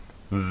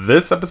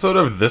This episode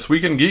of This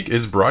Week in Geek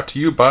is brought to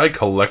you by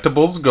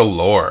Collectibles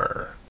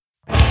Galore.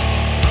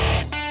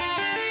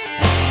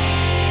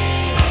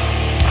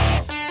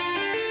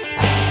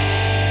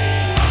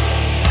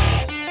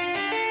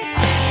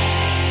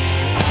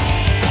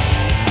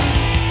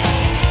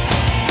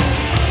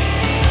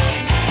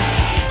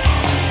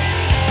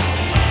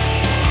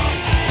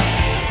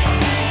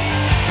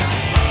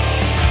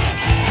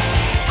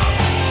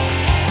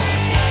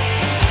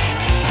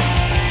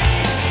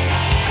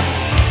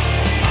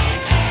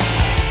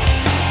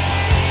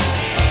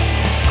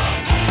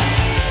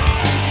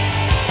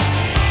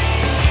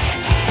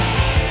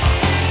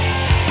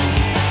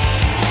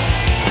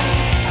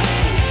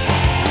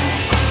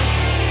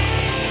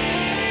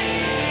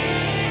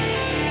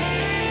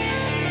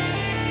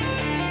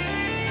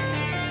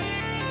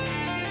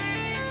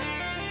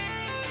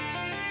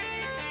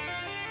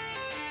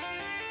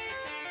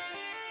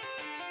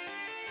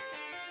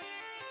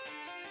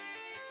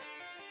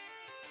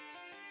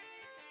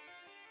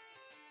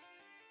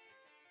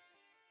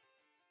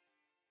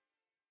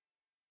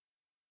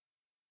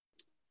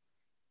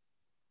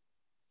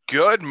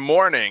 Good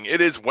morning.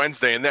 It is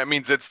Wednesday, and that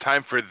means it's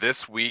time for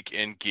This Week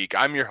in Geek.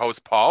 I'm your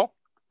host, Paul.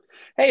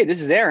 Hey, this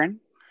is Aaron.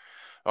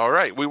 All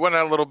right, we went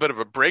on a little bit of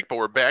a break, but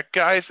we're back,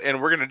 guys,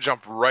 and we're going to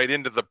jump right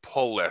into the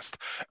pull list.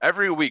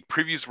 Every week,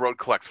 Previews World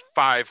collects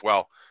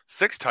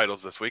six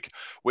titles this week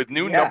with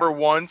new number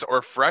ones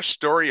or fresh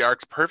story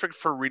arcs perfect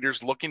for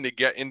readers looking to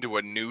get into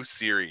a new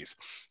series.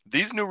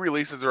 These new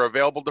releases are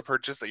available to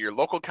purchase at your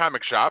local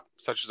comic shop,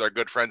 such as our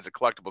good friends at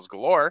Collectibles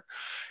Galore,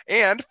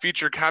 and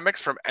feature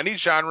comics from any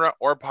genre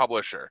or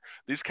publisher.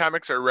 These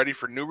comics are ready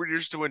for new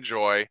readers to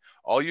enjoy.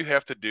 All you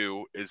have to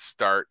do is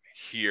start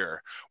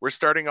here. We're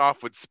starting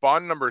off with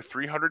Spawn number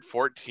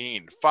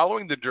 314.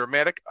 Following the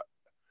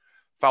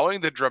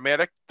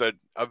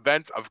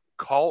events of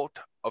Cult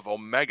of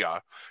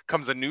Omega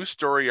comes a new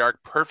story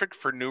arc perfect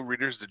for new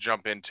readers to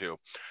jump into.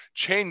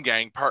 Chain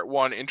Gang Part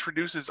 1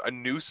 introduces a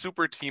new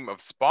super team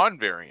of Spawn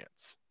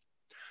variants.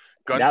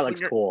 That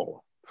looks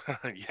cool.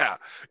 Yeah.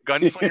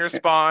 Gunslinger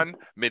Spawn,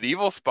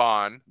 Medieval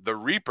Spawn, The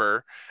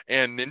Reaper,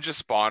 and Ninja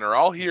Spawn are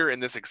all here in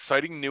this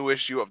exciting new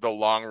issue of the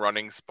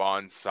long-running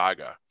Spawn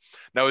saga.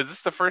 Now, is this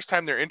the first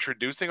time they're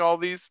introducing all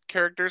these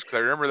characters? Because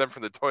I remember them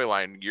from the toy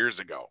line years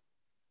ago.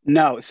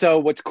 No. So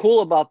what's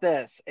cool about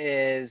this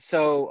is,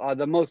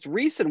 the most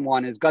recent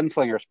one is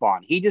Gunslinger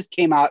Spawn. He just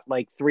came out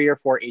like 3 or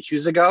 4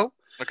 issues ago.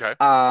 Okay.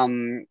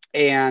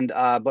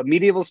 But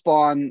Medieval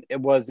Spawn,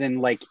 it was in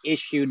like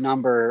issue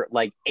number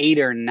like 8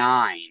 or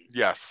 9.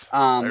 Yes.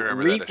 I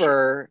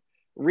remember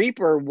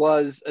Reaper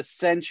was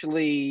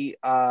essentially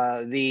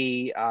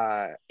the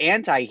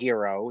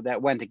anti-hero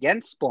that went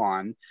against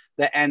Spawn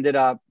that ended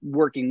up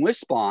working with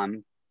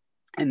Spawn.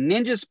 And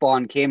Ninja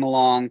Spawn came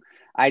along,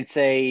 I'd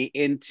say,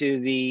 into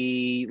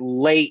the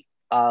late,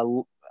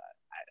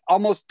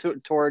 almost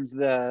towards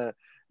the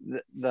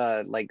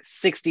like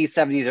 60s,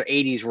 70s, or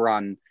 80s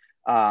run.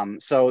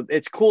 So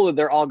it's cool that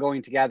they're all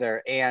going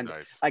together. And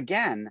nice.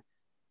 Again,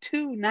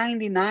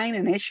 $2.99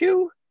 an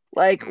issue.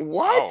 Like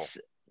what? Wow.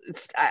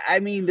 I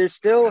mean, they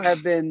still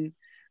have been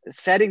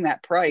setting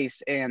that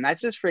price, and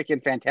that's just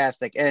freaking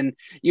fantastic. And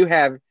you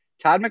have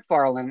Todd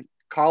McFarlane,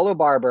 Carlo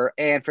Barber,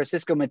 and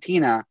Francisco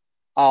Mattina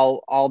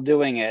all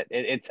doing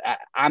it.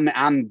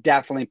 I'm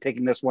definitely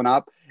picking this one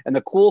up. And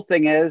the cool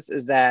thing is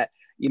that,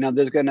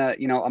 there's gonna, a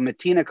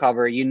Mattina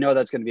cover,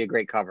 that's gonna be a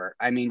great cover.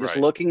 I mean, just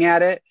looking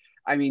at it,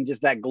 I mean,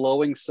 just that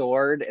glowing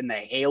sword and the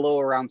halo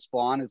around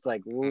Spawn, it's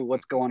like, ooh,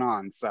 what's going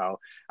on? So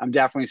I'm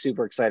definitely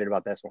super excited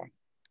about this one.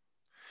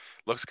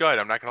 Looks good.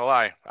 I'm not gonna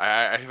lie.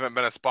 I haven't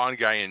been a Spawn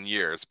guy in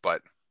years,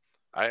 but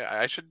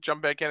I should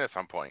jump back in at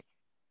some point.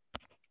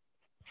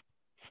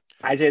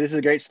 I'd say this is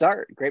a great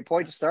start. Great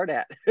point to start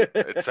at.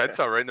 It said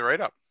so right in the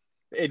write-up.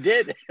 It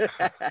did.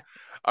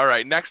 All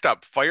right, next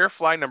up,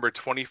 Firefly number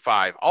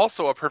 25.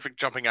 Also a perfect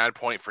jumping on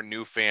point for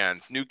new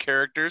fans. New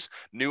characters,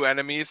 new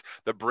enemies.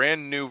 The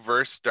brand new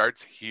verse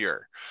starts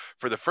here.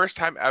 For the first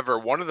time ever,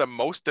 one of the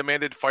most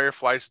demanded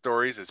Firefly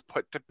stories is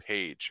put to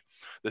page.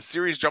 The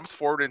series jumps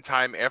forward in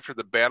time after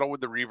the battle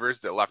with the Reavers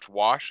that left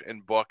Wash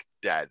and Book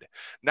dead.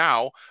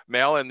 Now,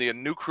 Mal and the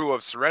new crew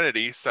of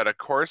Serenity set a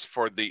course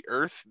for the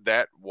Earth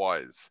that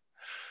was.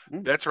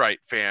 That's right,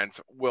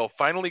 fans. We'll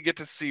finally get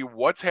to see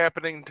what's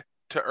happening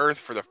to Earth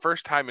for the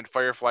first time in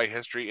Firefly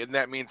history, and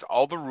that means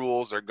all the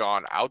rules are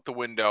gone out the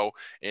window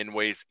in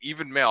ways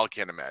even Mal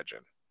can't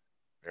imagine.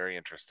 Very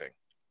interesting.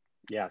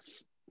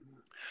 Yes.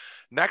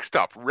 Next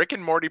up, Rick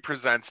and Morty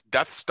presents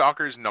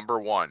Deathstalkers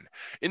number 1.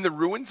 In the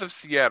ruins of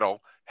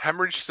Seattle,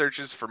 Hemorrhage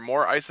searches for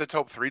more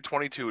isotope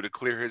 322 to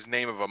clear his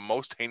name of a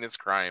most heinous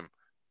crime,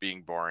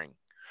 being boring.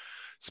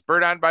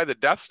 Spurred on by the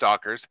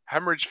Deathstalkers,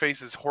 Hemorrhage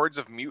faces hordes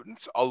of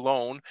mutants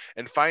alone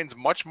and finds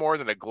much more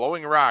than a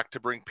glowing rock to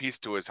bring peace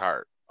to his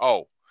heart.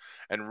 Oh,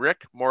 and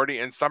Rick, Morty,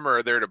 and Summer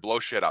are there to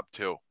blow shit up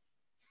too.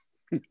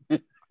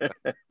 That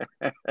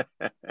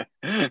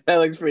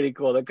looks pretty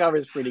cool. The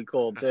cover's pretty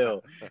cool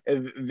too.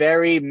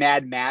 Very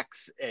Mad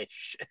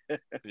Max-ish.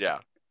 Yeah.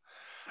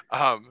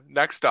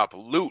 Next up,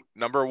 Loot,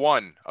 number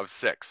 1 of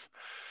 6.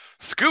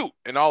 Scoot,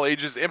 an all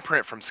ages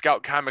imprint from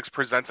Scout Comics,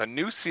 presents a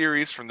new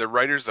series from the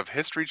writers of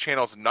History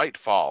Channel's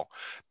Nightfall,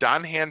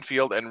 Don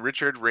Hanfield and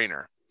Richard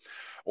Rayner.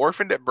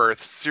 Orphaned at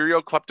birth,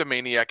 serial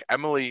kleptomaniac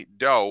Emily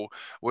Doe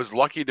was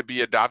lucky to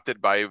be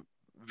adopted by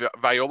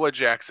Viola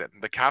Jackson,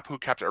 the cop who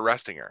kept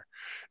arresting her.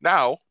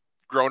 Now,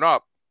 grown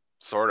up,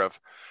 sort of,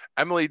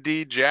 Emily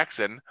D.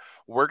 Jackson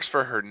works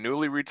for her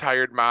newly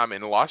retired mom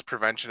in loss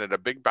prevention at a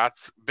big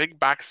box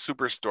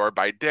superstore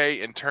by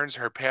day and turns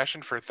her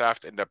passion for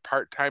theft into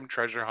part-time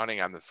treasure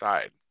hunting on the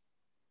side.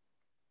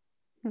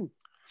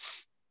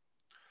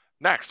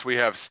 Next, we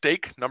have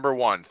Stake number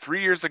 1.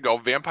 3 years ago,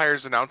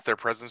 vampires announced their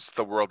presence to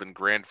the world in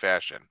grand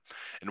fashion.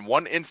 In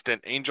one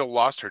instant, Angel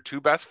lost her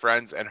 2 best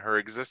friends and her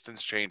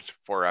existence changed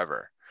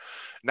forever.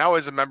 Now,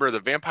 as a member of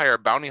the Vampire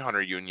Bounty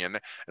Hunter Union,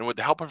 and with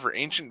the help of her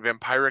ancient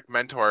vampiric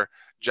mentor,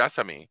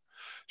 Jessamy,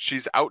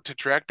 she's out to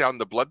track down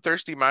the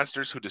bloodthirsty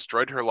monsters who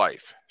destroyed her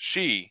life.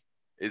 She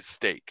is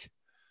Stake.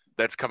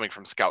 That's coming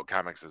from Scout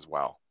Comics as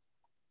well.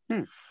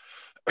 And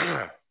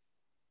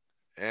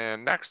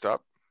next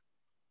up,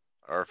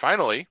 or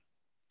finally,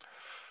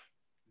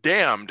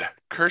 Damned,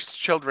 Cursed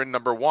Children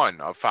number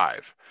 1 of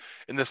 5.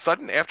 In the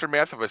sudden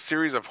aftermath of a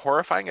series of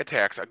horrifying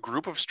attacks, a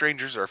group of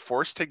strangers are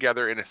forced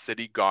together in a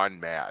city gone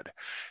mad.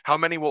 How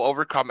many will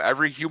overcome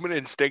every human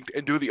instinct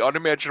and do the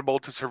unimaginable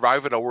to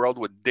survive in a world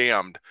with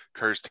damned,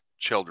 cursed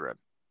children?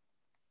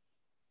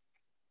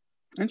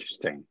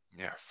 Interesting.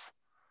 Yes.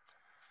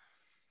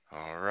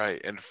 All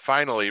right. And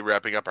finally,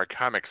 wrapping up our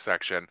comics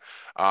section,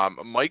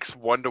 Mike's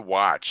one to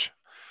watch.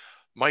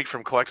 Mike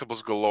from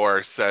Collectibles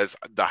Galore says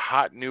the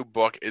hot new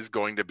book is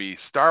going to be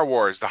Star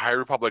Wars, The High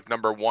Republic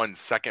number 1,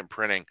 second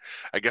printing.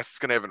 I guess it's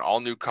going to have an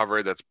all-new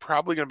cover that's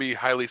probably going to be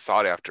highly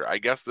sought after. I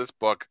guess this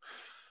book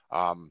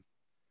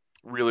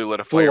really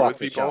lit a fire with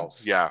people.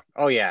 Shelves. Yeah.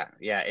 Oh yeah.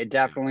 Yeah. It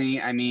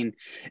definitely, I mean,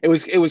 it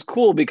was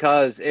cool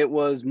because it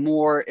was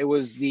it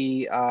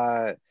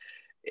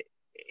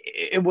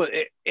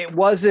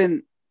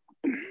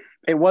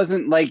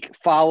wasn't like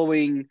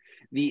following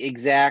the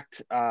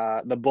exact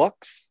the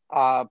books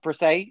per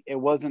se. It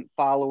wasn't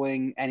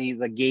following any of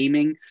the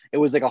gaming. It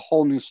was like a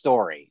whole new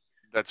story.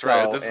 That's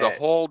right. This is a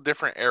whole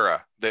different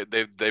era that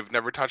they've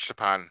never touched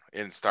upon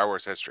in Star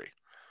Wars history.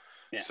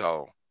 Yeah.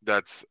 So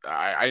that's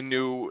I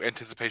knew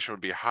anticipation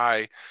would be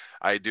high.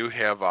 I do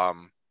have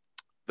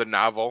the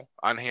novel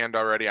on hand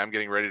already. I'm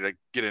getting ready to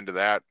get into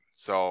that.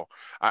 So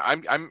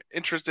I'm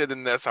interested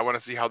in this. I want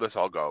to see how this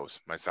all goes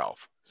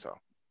myself. So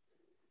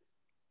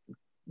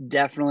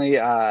definitely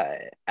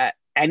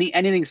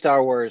anything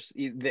Star Wars.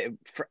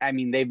 I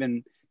mean, they've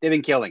been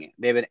killing it.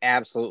 They've been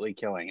absolutely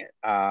killing it.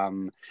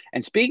 And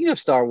speaking of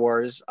Star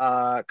Wars,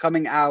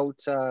 coming out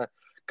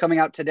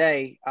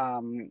today,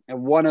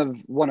 one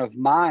of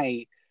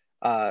my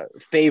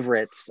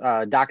favorites,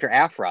 Dr.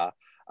 Aphra.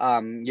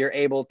 You're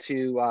able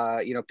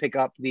to pick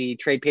up the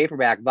trade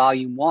paperback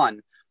volume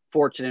 1,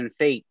 Fortune and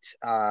Fate,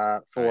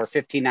 for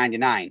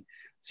 $15.99.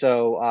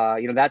 So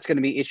that's going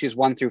to be issues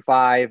 1 through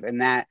 5, and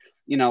that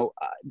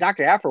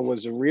Dr. Aphra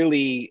was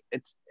really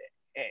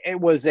it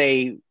was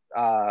a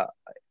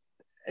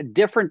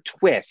different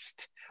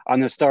twist on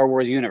the Star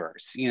Wars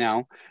universe,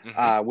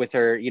 with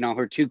her,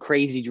 her 2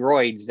 crazy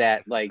droids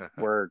that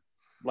were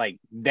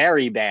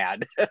very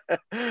bad.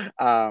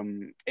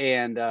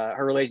 And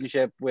her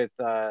relationship with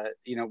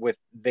with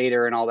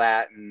Vader and all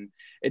that. And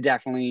it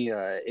definitely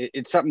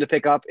it's something to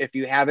pick up. If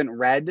you haven't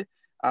read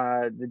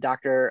the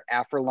Dr.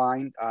 Aphra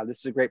line, this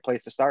is a great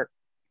place to start.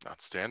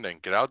 Outstanding.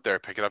 Get out there,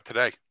 pick it up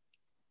today.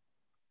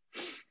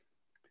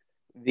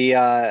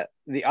 The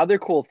other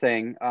cool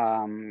thing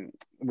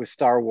with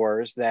Star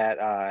Wars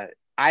that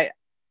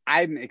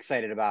I'm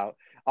excited about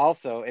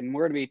also, and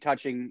we're going to be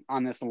touching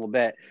on this a little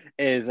bit,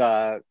 is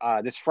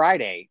this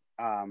Friday,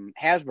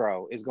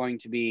 Hasbro is going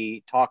to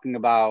be talking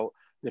about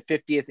the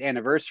 50th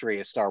anniversary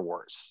of Star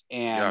Wars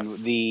and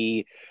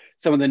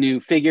some of the new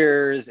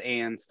figures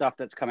and stuff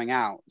that's coming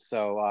out.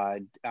 So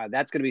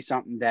that's going to be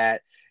something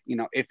that,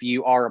 if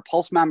you are a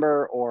Pulse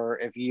member or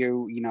if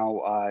you,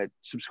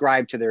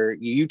 subscribe to their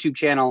YouTube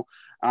channel,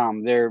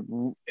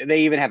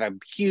 they even have a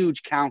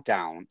huge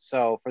countdown.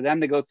 So for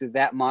them to go through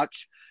that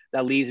much,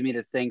 that leads me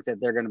to think that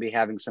they're going to be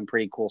having some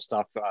pretty cool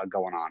stuff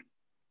going on.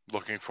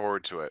 Looking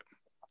forward to it.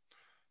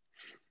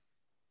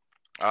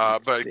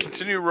 But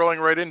continue rolling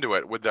right into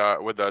it with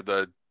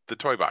the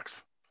toy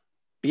box.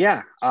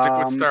 Yeah.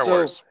 Stick with Star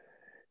Wars.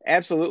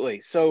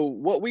 Absolutely. So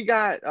what we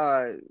got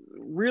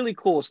really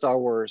cool with Star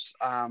Wars,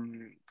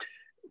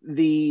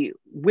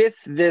 with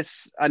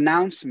this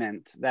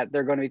announcement that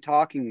they're going to be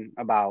talking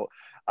about,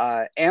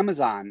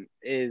 Amazon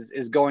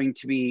is going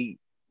to be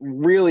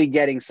really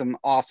getting some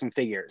awesome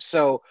figures.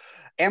 So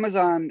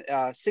Amazon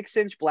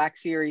 6-inch Black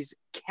Series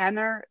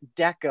Kenner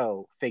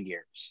Deco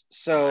figures.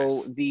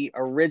 So the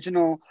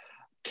original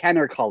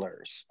Kenner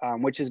colors,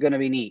 which is going to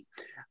be neat.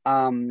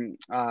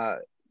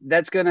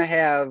 That's going to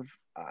have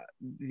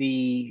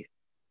the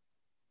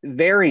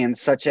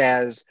variants such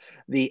as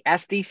the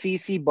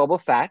SDCC Boba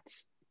Fett,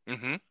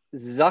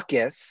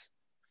 Zuckuss,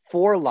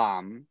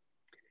 Forlom.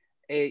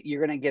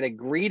 You're going to get a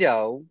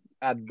Greedo,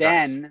 a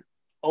Ben,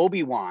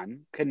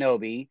 Obi-Wan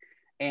Kenobi,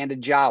 and a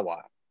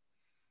Jawa.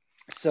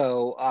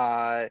 So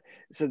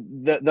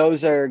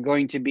those are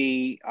going to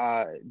be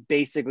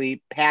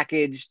basically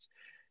packaged,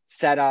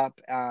 set up,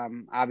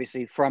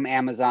 obviously from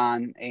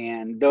Amazon,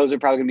 and those are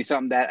probably going to be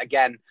something that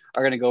again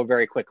are going to go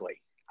very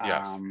quickly.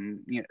 Yes.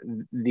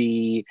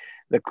 The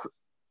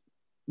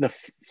the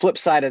flip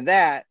side of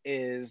that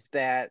is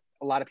that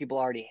a lot of people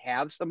already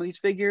have some of these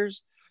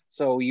figures,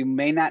 so you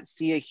may not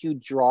see a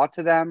huge draw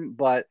to them.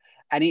 But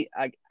at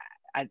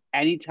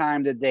any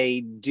time that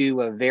they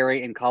do a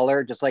variant in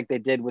color, just like they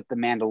did with the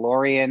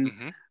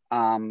Mandalorian,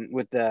 Hmm.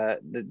 with the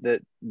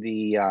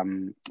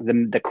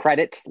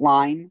credit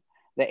line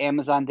that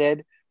Amazon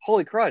did,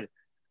 holy crud,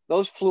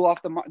 those flew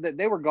off the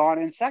they were gone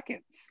in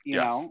seconds,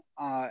 Yes.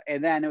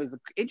 and then it was the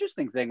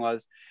interesting thing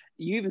was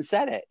you even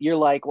said it. You're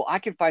like, well, I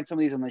can find some of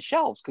these on the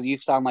shelves because you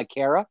sound like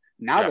Kara.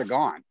 Now they're Yes.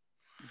 gone,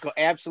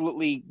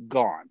 absolutely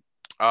gone.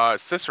 Uh,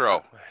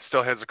 Cicero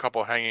still has a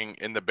couple hanging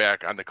in the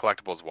back on the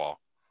collectibles wall.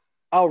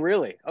 oh,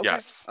 really? Okay,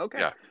 Yes. okay.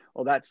 Yeah.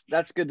 Well,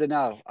 that's good to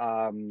know.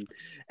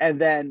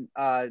 And then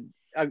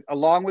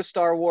along with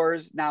Star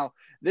Wars, now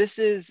this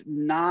is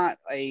not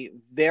a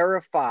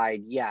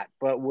verified yet,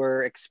 but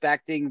we're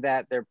expecting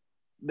that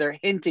they're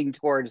hinting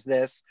towards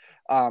this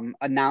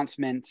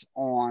announcement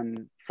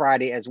on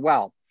Friday as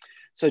well.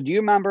 So, do you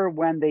remember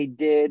when they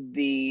did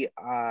the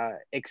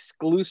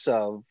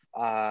exclusive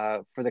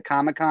for the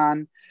Comic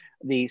Con,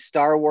 the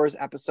Star Wars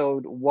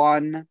Episode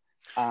One,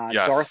 Darth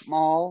Yes.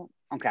 Maul?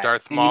 Okay,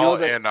 Darth and you know Maul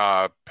the and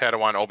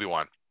Padawan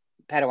Obi-Wan.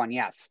 Padawan,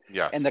 yes, and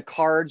Yes. the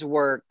cards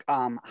were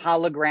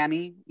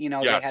hologrammy. They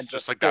Yes. had the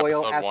Just like the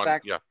foil episode one.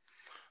 aspect. Yeah.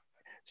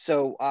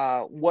 So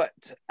what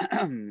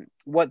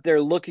what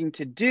they're looking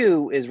to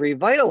do is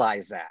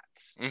revitalize that,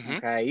 Hmm.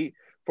 okay,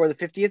 for the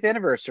 50th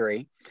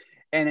anniversary,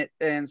 and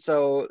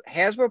so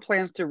Hasbro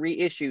plans to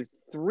reissue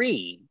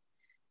 3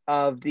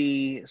 of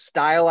the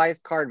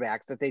stylized card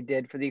backs that they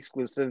did for the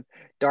exclusive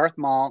Darth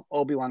Maul,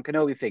 Obi-Wan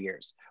Kenobi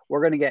figures. We're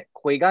going to get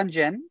Qui-Gon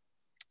Jinn,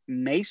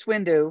 Mace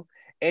Windu,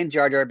 and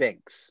Jar Jar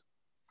Binks,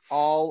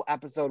 all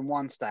episode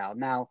 1 style.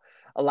 Now,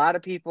 a lot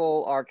of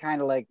people are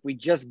kind of like, we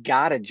just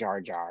got a Jar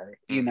Jar,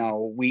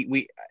 Hmm.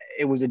 we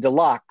it was a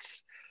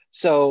deluxe.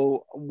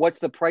 So what's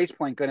the price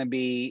point going to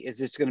be? Is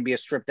this going to be a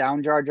stripped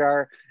down Jar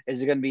Jar? Is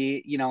it going to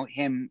be,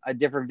 him a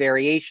different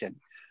variation?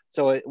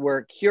 So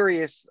we're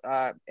curious.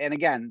 And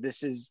again,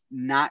 this is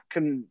not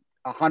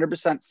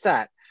 100%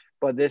 set,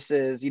 but this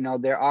is,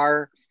 there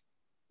are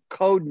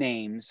code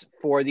names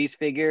for these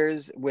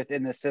figures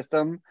within the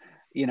system.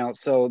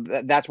 So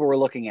that's what we're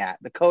looking at.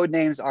 The code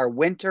names are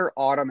Winter,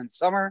 Autumn, and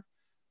Summer.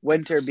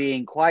 Winter Interesting.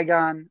 being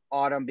Qui-Gon,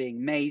 Autumn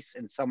being Mace,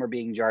 and Summer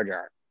being Jar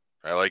Jar.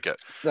 I like it.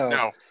 So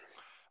Now,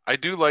 I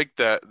do like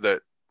that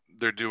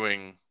they're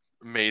doing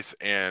Mace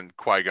and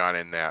Qui-Gon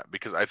in that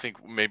because I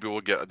think maybe we'll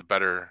get a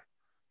better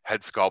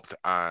head sculpt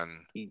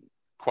on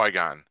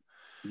Qui-Gon,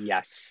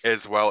 yes,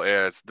 as well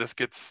as this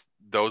gets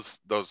those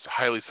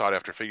highly sought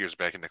after figures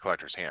back into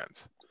collectors'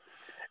 hands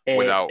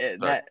without the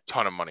that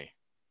ton of money.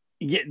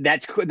 yeah,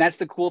 that's cool. That's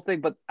the cool thing.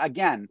 But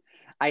again,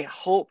 I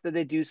hope that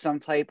they do some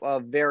type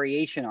of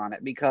variation on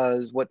it,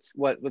 because what's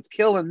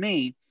killing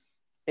me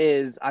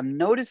is I'm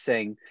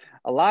noticing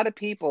a lot of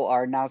people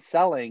are now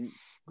selling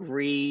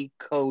Gree,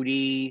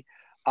 Cody,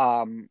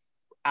 um,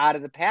 out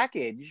of the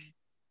package,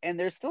 and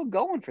they're still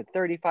going for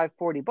 35,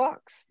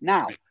 $40.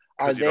 Now,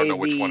 are Because you don't they know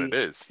which one it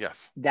the is.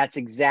 Yes. that's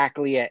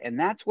exactly it. And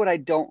that's what I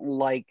don't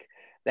like,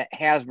 that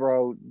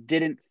Hasbro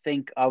didn't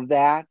think of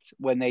that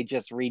when they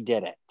just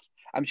redid it.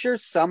 I'm sure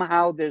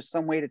somehow there's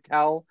some way to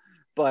tell,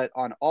 but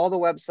on all the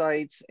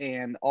websites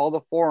and all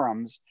the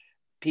forums,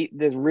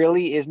 there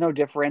really is no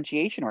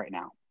differentiation right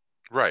now.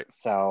 Right.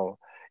 So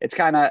it's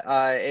kind of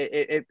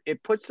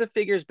it puts the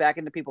figures back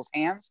into people's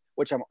hands,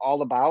 which I'm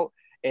all about.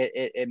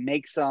 It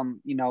makes them,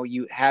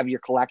 you have your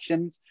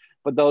collections,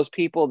 but those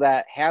people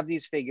that have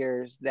these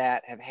figures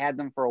that have had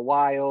them for a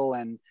while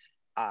and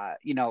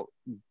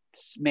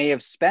may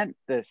have spent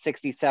the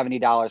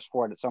 $60-$70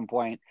 for it at some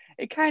point,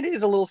 it kind of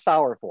is a little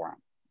sour for them.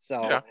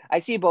 Yeah. So I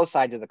see both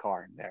sides of the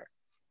car there.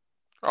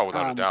 Oh,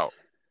 without a Um, doubt.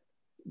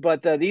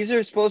 but these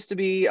are supposed to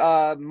be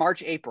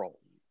March, April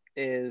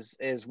is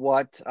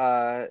what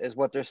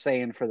they're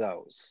saying for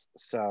those.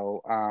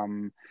 So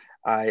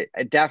I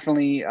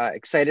definitely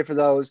excited for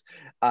those.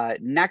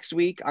 Next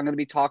week I'm going to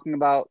be talking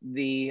about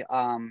the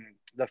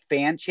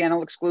fan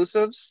channel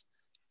exclusives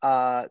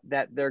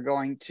that they're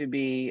going to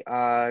be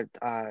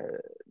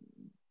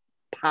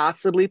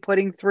possibly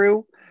putting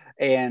through,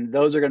 and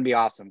those are going to be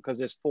awesome because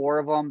there's 4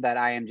 of them that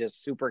I am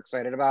just super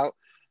excited about.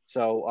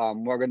 So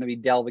we're going to be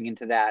delving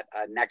into that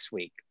next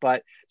week.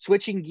 But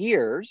switching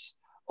gears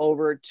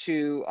over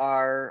to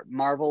our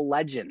Marvel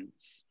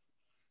Legends.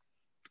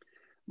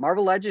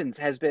 Marvel Legends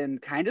has been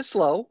kind of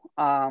slow,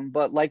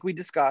 but like we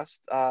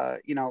discussed, a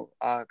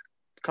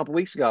couple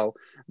weeks ago,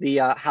 the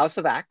House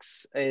of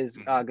X is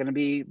Hmm. going to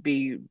be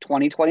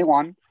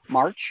 2021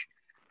 March.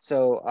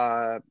 So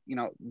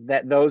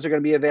that those are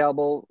going to be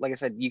available. Like I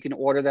said, you can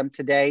order them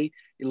today,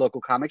 your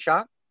local comic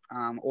shop.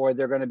 or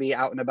they're going to be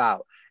out and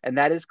about, and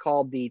that is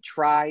called the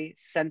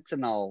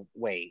Tri-Sentinel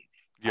Wave.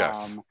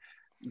 Yes.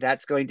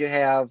 That's going to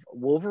have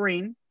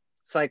Wolverine,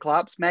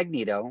 Cyclops,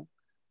 Magneto,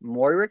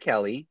 Moira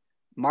Kelly,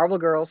 Marvel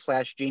Girl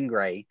 / Jean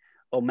Grey,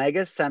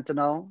 Omega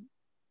Sentinel,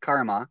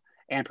 Karma,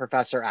 and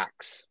Professor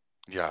X.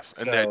 Yes.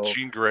 And that So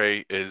Jean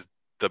Grey is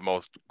the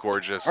most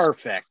gorgeous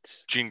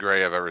perfect. Jean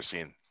Grey I've ever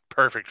seen.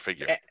 Perfect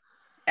figure.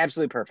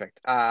 Absolutely perfect.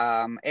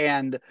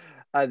 And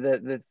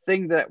the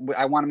thing that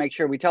I want to make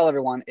sure we tell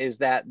everyone is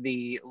that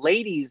the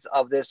ladies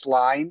of this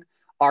line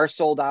are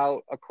sold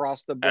out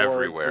across the board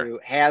Everywhere. through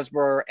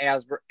Hasbro,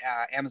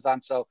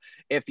 Amazon. So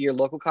if your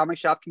local comic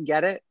shop can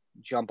get it,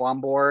 jump on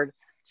board,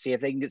 see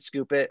if they can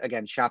scoop it.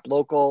 Again, shop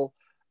local.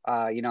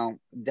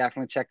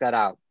 Definitely check that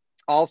out.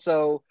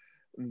 Also,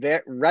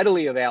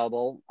 readily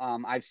available.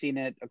 I've seen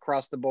it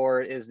across the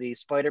board. Is the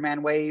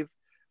Spider-Man wave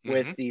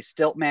with the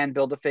Stiltman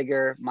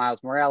Build-A-Figure,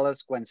 Miles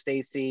Morales, Gwen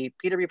Stacy,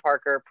 Peter B.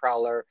 Parker,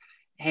 Prowler,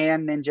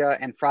 Han, Ninja,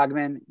 and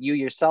Frogman. You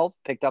yourself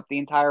picked up the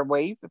entire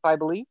wave, if I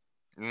believe.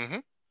 Mm-hmm.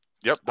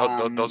 Yep,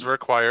 those were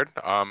acquired.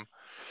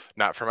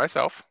 Not for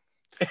myself.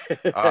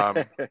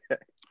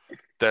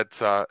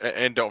 That's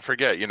and don't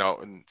forget,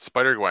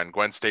 Spider-Gwen,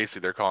 Gwen Stacy,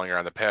 they're calling her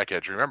on the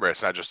package. Remember,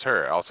 it's not just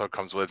her. It also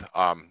comes with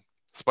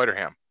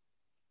Spider-Ham.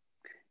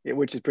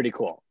 Which is pretty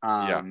cool.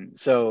 Yeah.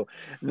 So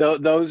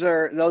those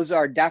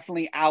are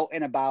definitely out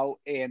and about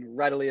and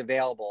readily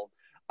available.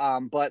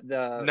 But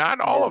not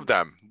all of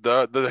them.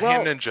 The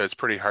Hand Ninja is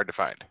pretty hard to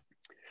find.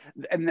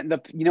 And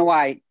you know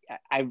why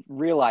I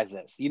realize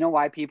this? You know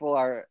why people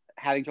are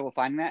having trouble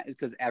finding that is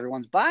because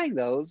everyone's buying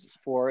those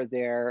for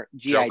their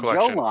G.I.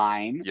 Joe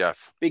line.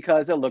 Yes.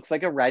 Because it looks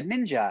like a red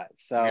ninja.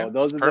 So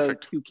those of those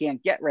who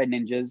can't get red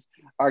ninjas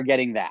are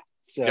getting that.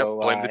 So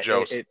blame the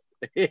Joes.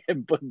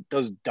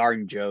 Those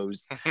darn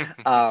Joes.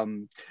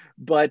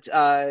 But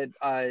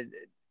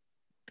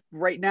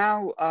right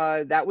now,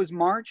 that was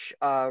March.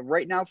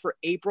 Right now for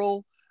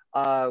April,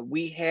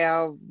 we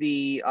have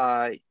the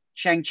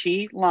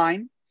Shang-Chi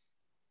line.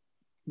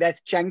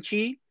 That's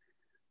Shang-Chi,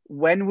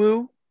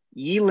 Wenwu,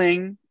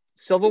 Yi-Ling,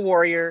 Silver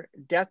Warrior,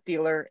 Death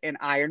Dealer, and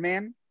Iron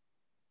Man.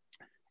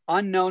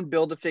 Unknown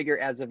Build-A-Figure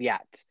as of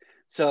yet.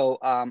 So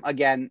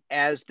again,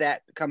 as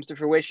that comes to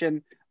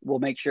fruition, we'll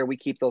make sure we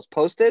keep those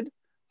posted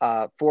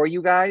for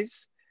you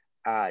guys.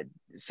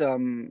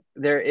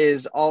 There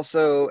is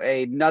also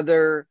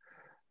another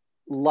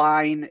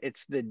line.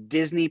 It's the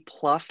Disney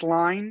Plus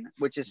line,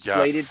 which is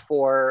slated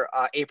for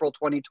April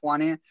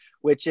 2020,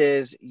 which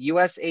is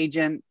U.S.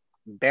 Agent,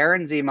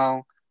 Baron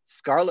Zemo,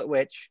 Scarlet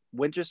Witch,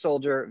 Winter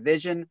Soldier,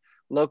 Vision,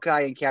 Loki,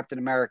 and Captain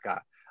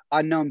America.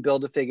 Unknown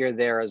Build-A-Figure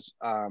there as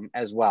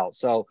well.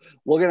 So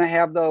we're going to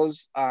have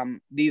those.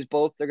 These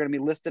both, they're going to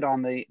be listed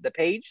on the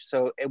page.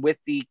 So with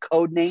the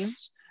code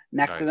names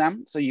next to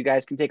them. So you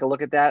guys can take a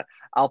look at that.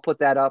 I'll put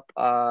that up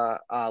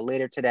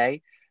later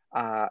today.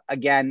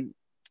 Again,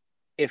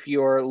 if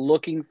you're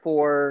looking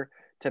to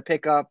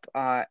pick up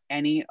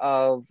any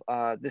of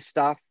this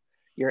stuff,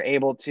 you're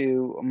able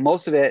to,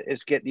 most of it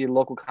is get your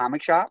local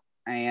comic shop.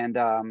 And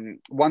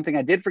one thing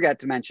I did forget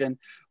to mention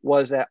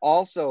was that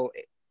also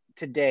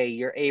today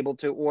you're able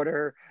to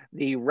order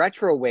the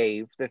Retro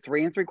Wave, the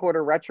 3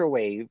 3/4 Retro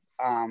Wave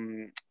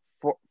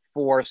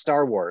for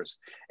Star Wars.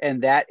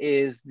 And that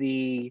is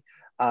the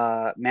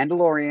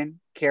Mandalorian,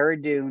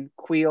 Cara Dune,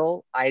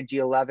 Queel,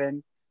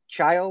 IG-11,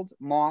 Child,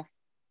 Moff,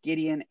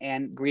 Gideon,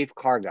 and Grief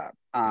Karga.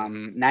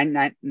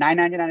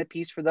 $9.99 a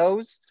piece for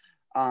those.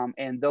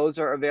 And those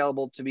are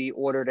available to be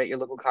ordered at your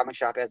local comic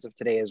shop as of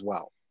today as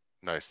well.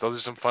 Nice. Those are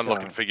some fun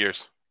looking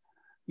figures.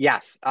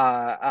 Yes.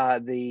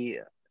 The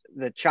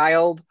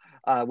Child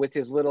with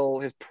his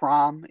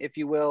prom, if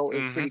you will,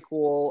 is pretty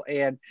cool.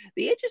 And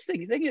the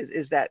interesting thing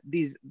is that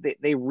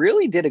they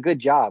really did a good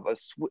job of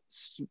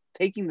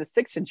taking the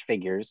 6-inch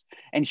figures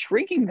and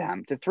shrinking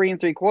them to 3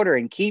 3/4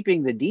 and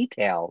keeping the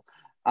detail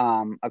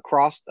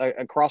across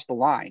the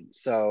line.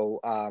 So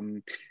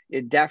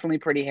it definitely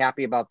pretty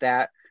happy about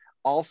that.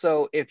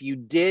 Also, if you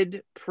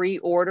did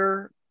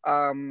pre-order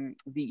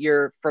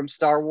your from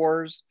Star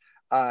Wars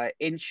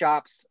in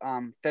shops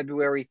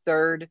February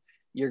 3rd,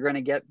 you're going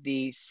to get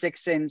the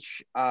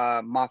 6-inch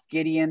Moff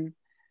Gideon.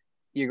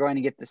 You're going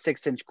to get the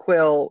 6-inch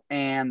Quill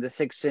and the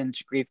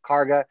 6-inch Grief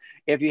Karga.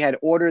 If you had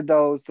ordered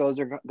those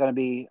are going to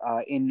be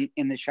in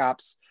the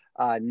shops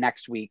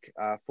next week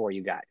for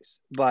you guys.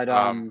 But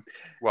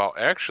well,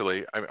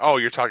 actually,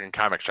 you're talking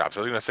comic shops. I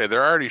was going to say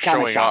they're already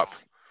showing up.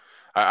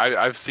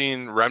 I've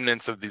seen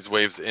remnants of these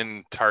waves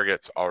in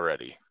Targets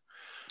already.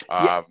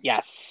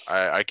 Yes.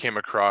 I came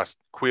across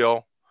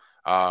Queel,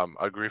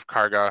 a Grief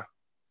Karga.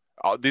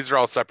 These are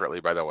all separately,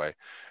 by the way.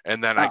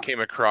 And then I came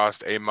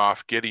across a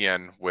Moff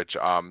Gideon, which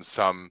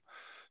some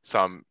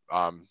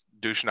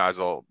douche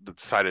nozzle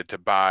decided to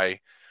buy,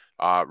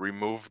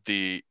 remove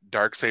the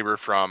Darksaber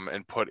from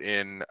and put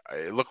in,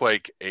 it looked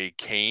like a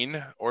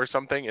cane or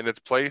something in its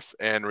place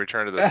and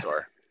return to the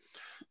store.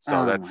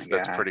 So that's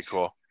pretty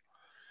cool.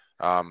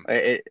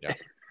 Yeah.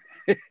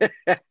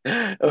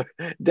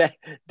 that,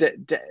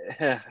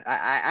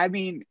 I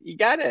mean, you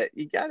gotta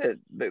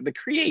the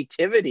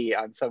creativity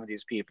on some of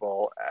these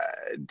people.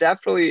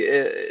 Definitely,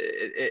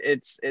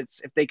 it's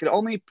if they could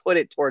only put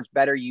it towards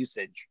better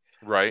usage,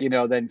 Right.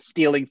 than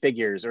stealing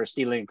figures or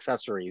stealing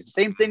accessories.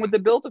 Same thing with the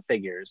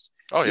Build-A-Figures.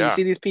 Oh You yeah.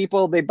 see these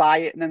people, they buy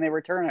it and then they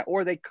return it,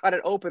 or they cut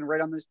it open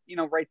right on this,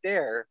 right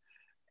there.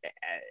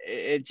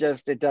 It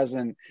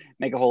doesn't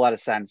make a whole lot of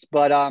sense.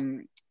 But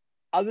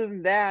other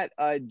than that,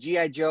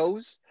 GI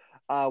Joes,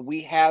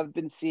 we have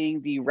been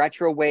seeing the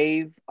retro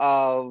wave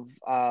of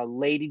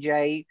Lady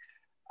J,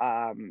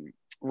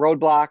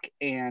 Roadblock,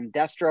 and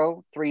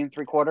Destro 3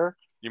 3/4.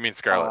 You mean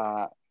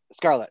Scarlet?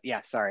 Scarlet,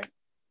 yeah, sorry.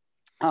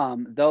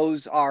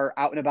 Those are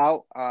out and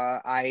about.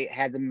 I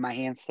had them in my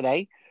hands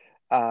today.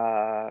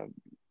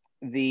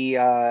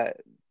 The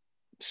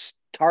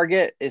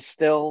Target is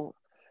still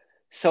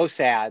so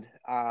sad,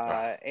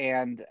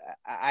 and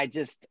I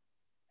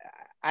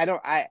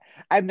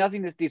have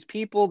nothing to these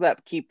people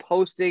that keep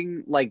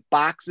posting like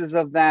boxes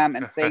of them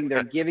and saying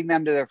they're giving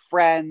them to their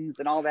friends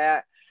and all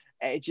that.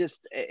 I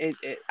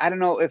don't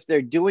know if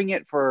they're doing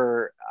it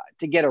for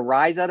to get a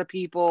rise out of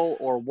people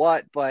or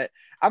what, but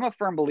I'm a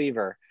firm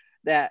believer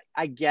that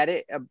I get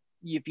it.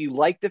 If you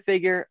like the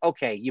figure,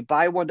 okay, you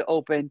buy one to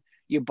open,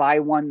 you buy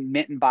one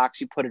mitten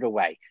box, you put it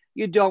away.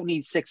 You don't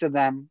need 6 of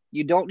them.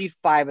 You don't need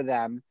 5 of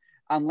them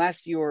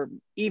unless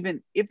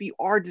even if you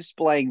are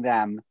displaying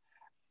them.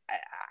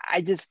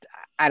 I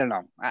don't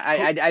know.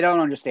 I don't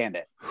understand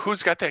it.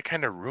 Who's got that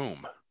kind of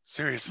room?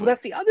 Seriously. Well,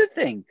 that's the other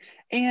thing.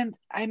 And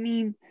I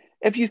mean,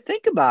 if you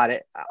think about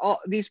it,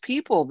 all these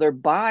people, they're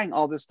buying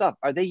all this stuff.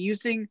 Are they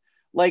using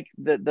like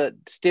the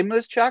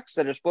stimulus checks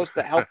that are supposed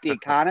to help the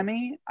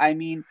economy? I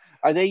mean,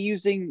 are they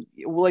using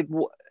like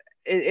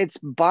it's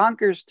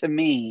bonkers to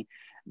me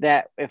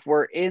that if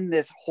we're in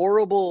this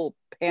horrible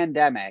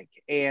pandemic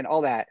and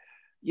all that,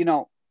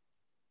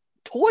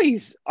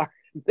 toys are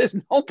there's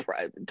no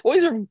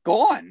toys are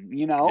gone.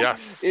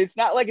 Yes. It's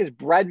not like it's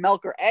bread,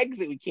 milk, or eggs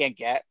that we can't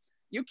get.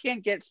 You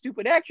can't get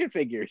stupid action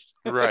figures.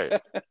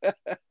 Right.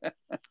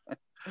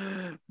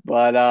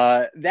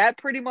 But that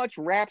pretty much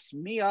wraps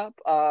me up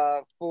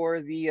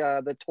for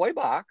the toy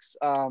box.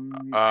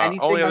 Anything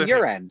on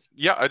your end?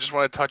 Yeah, I just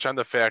want to touch on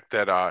the fact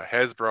that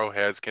Hasbro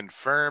has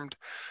confirmed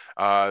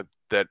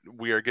that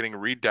we are getting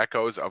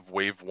redecos of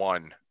Wave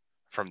 1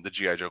 from the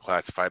G.I. Joe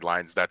classified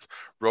lines. That's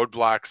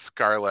Roadblock,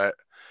 Scarlet,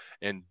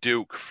 and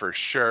Duke for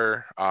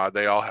sure.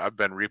 They all have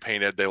been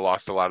repainted. They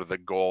lost a lot of the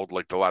gold,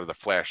 like a lot of the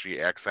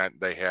flashy accent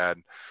they had.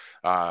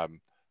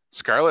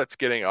 Scarlet's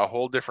getting a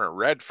whole different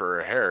red for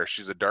her hair.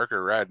 She's a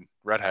darker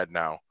redhead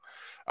now.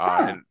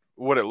 And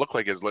what it looked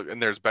like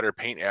and there's better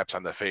paint apps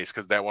on the face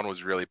because that one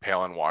was really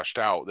pale and washed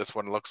out. This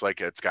one looks like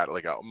it's got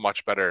like a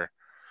much better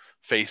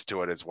face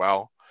to it as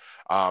well.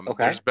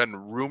 There's been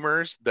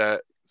rumors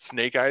that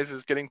Snake Eyes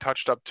is getting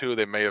touched up too.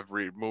 They may have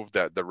removed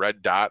the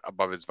red dot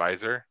above his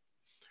visor.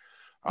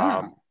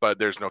 But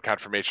there's no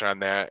confirmation on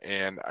that.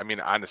 And I mean,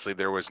 honestly,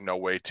 there was no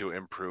way to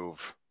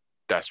improve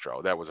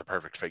Destro. That was a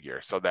perfect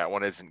figure. So that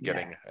one isn't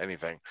getting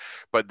anything.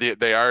 But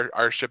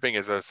our shipping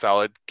is a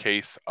solid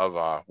case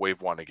of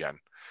Wave 1 again.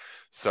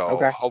 So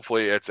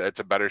hopefully it's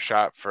a better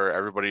shot for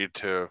everybody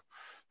to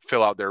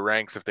fill out their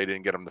ranks if they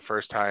didn't get them the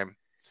first time.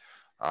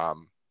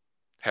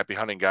 Happy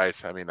hunting,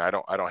 guys. I mean, I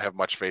don't have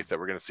much faith that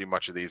we're going to see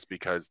much of these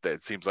because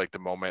it seems like the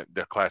moment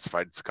the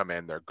classifieds come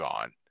in, they're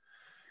gone.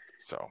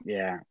 So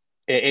yeah.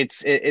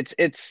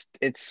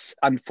 It's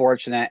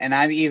unfortunate, and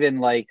I'm even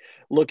like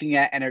looking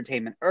at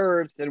Entertainment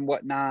Earth and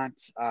whatnot.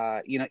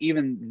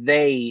 Even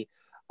they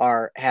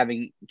are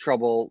having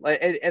trouble.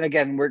 And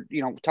again, we're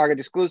Target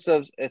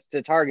exclusives. It's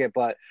to Target,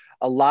 but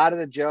a lot of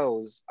the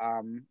Joes,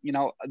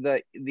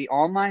 the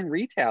online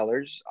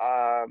retailers,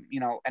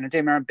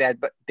 Entertainment Earth,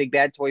 Big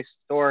Bad Toy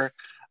Store,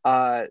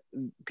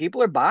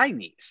 people are buying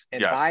these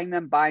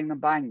and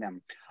buying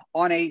them.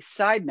 On a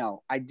side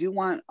note, I do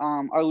want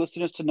our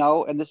listeners to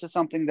know, and this is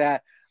something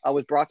that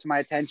was brought to my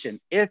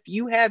attention. If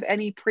you have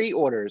any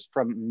pre-orders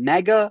from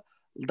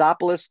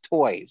Megalopolis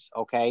Toys,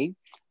 okay,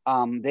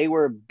 they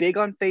were big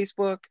on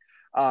Facebook,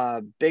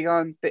 big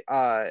on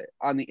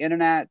the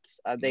internet.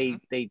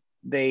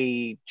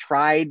 They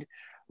tried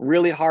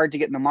really hard to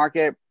get in the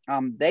market.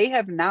 They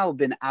have now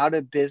been out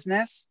of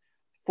business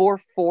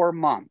for 4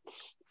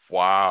 months.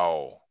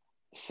 Wow.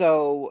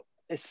 So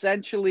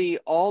essentially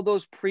all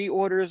those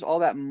pre-orders, all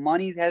that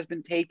money has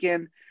been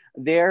taken.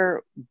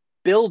 Their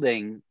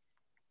building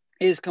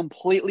is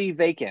completely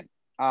vacant.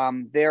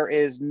 There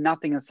is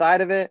nothing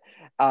inside of it.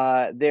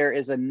 There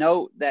is a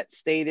note that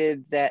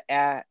stated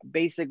that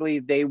basically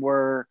they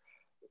were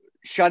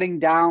shutting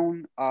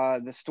down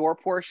the store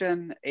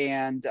portion.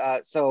 And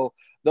so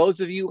those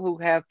of you who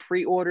have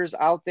pre-orders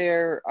out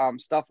there,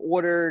 stuff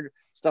ordered,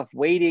 stuff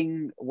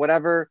waiting,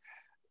 whatever,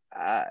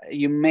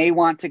 you may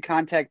want to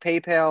contact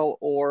PayPal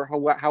or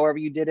however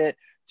you did it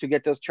to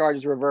get those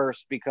charges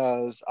reversed,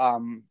 because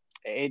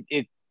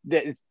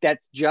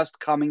that's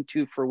just coming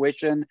to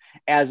fruition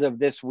as of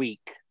this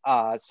week.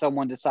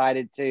 Someone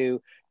decided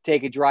to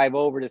take a drive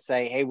over to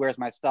say, hey, where's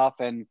my stuff?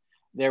 And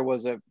there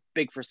was a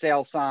big for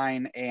sale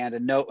sign and a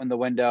note in the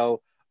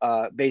window,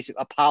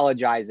 basically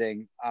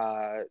apologizing.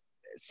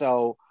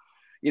 So,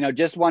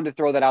 just wanted to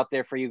throw that out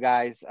there for you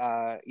guys.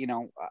 I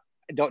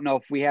don't know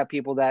if we have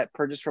people that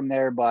purchase from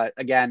there, but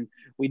again,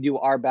 we do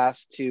our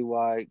best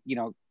to,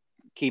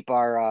 keep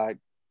our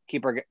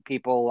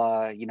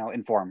people,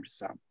 informed.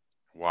 So.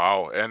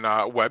 Wow. And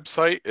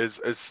website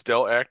is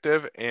still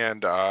active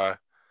and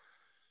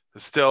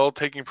still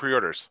taking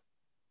pre-orders.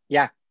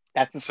 Yeah,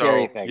 that's the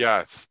scary thing.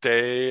 Yeah,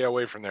 stay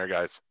away from there,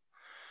 guys.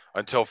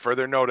 Until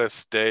further notice,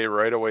 stay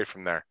right away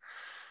from there.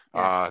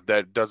 Yeah.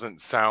 That doesn't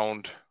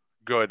sound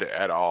good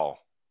at all.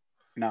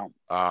 No.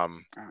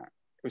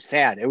 It was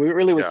sad. It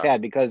really was yeah.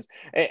 sad because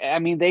I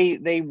mean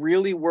they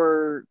really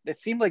were. It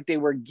seemed like they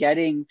were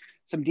getting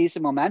some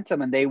decent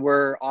momentum and they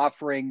were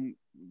offering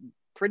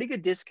pretty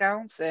good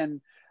discounts.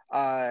 And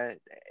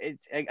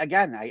it's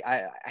again,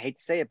 I hate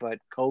to say it, but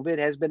COVID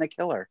has been a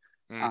killer.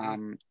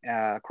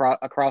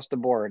 Across the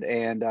board.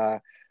 And,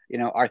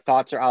 our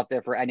thoughts are out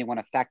there for anyone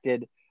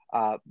affected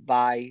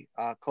by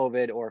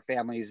COVID or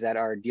families that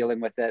are dealing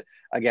with it.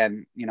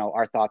 Again,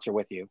 our thoughts are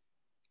with you.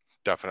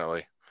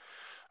 Definitely.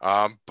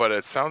 But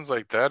it sounds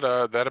like that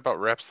about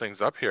wraps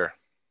things up here.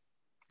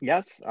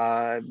 Yes.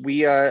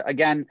 We,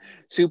 again,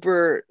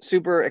 super,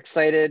 super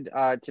excited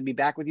to be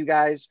back with you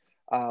guys.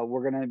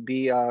 We're going to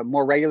be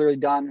more regularly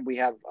done. We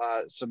have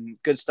some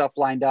good stuff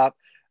lined up,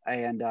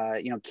 and,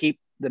 keep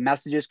the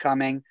messages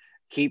coming.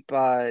 Keep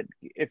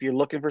if you're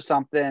looking for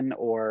something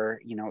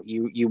or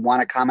you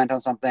want to comment on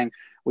something,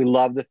 we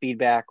love the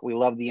feedback, we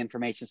love the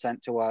information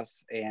sent to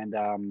us, and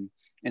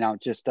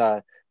just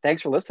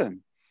thanks for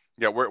listening.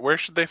 Yeah, where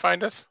should they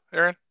find us,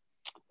 Aaron?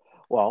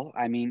 Well,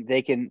 I mean,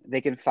 they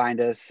can find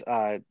us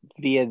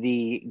via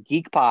the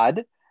Geek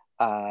Pod,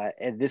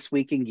 This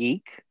Week in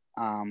Geek.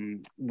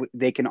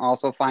 They can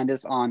also find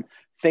us on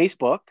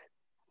Facebook,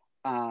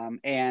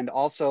 and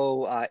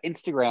also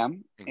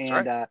Instagram. That's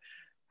and right.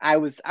 I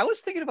was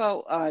thinking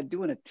about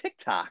doing a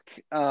TikTok.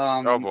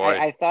 Oh boy!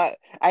 I thought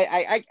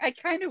I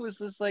kind of was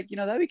just like,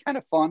 that'd be kind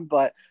of fun,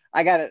 but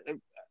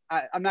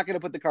I'm not gonna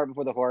put the cart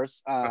before the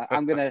horse.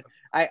 I'm gonna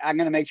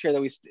make sure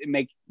that we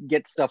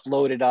get stuff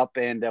loaded up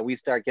and we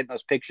start getting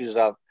those pictures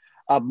up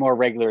more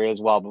regularly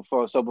as well.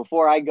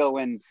 Before I go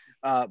and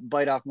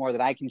bite off more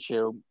than I can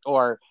chew,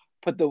 or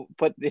put the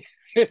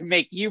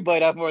make you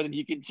bite off more than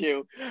you can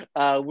chew.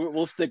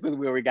 We'll stick with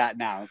where we got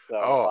now. So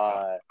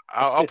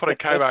I'll put a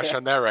kibosh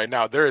on that right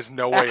now. There is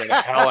no way in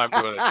hell I'm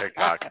doing a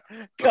TikTok.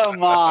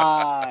 Come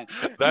on,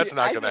 that's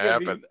not going to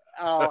happen.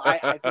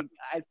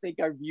 I think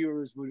our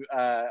viewers would,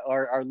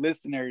 or our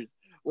listeners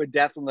would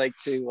definitely like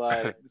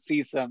to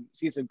see some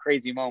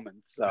crazy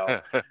moments.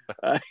 So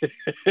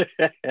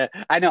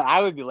I know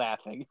I would be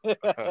laughing.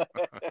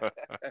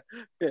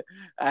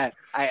 I'd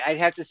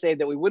have to say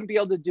that we wouldn't be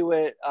able to do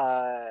it.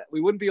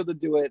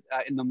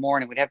 In the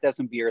morning. We'd have to have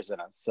some beers in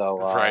us. So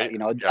right.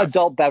 Yes.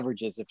 Adult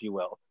beverages, if you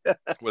will.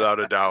 Without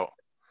a doubt.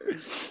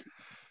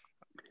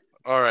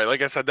 All right,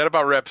 like I said, that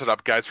about wraps it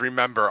up, guys.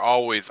 Remember,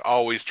 always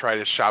try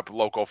to shop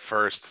local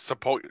first.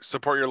 Support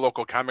your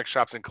local comic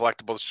shops and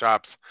collectibles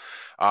shops.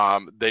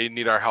 They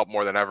need our help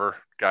more than ever,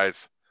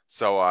 guys.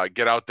 So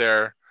get out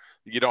there.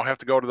 You don't have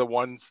to go to the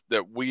ones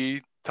that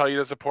we tell you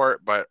to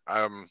support, but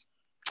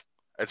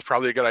it's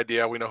probably a good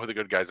idea. We know who the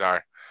good guys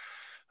are.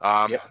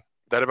 Yep.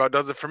 That about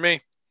does it for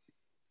me.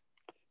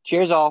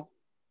 Cheers, all.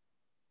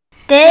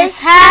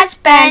 This has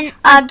been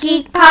a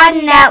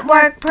GeekPod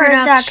Network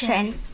production.